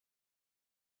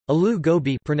Aloo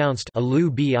gobi, pronounced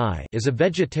aloo bi, is a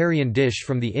vegetarian dish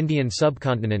from the Indian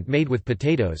subcontinent made with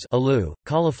potatoes aloo,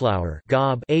 cauliflower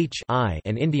gob,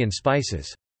 and Indian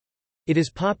spices. It is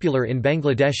popular in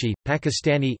Bangladeshi,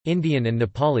 Pakistani, Indian and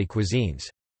Nepali cuisines.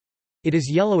 It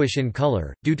is yellowish in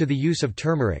color, due to the use of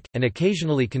turmeric, and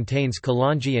occasionally contains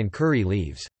kalonji and curry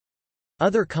leaves.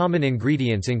 Other common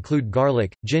ingredients include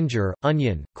garlic, ginger,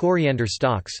 onion, coriander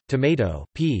stalks, tomato,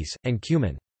 peas, and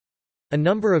cumin. A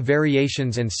number of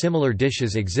variations and similar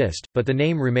dishes exist, but the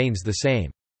name remains the same.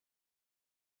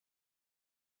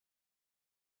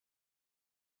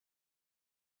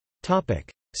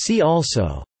 See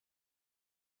also: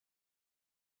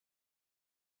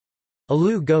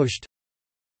 Aloo gosht,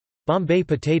 Bombay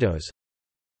potatoes,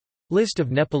 List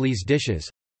of Nepalese dishes,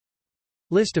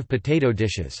 List of potato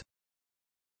dishes.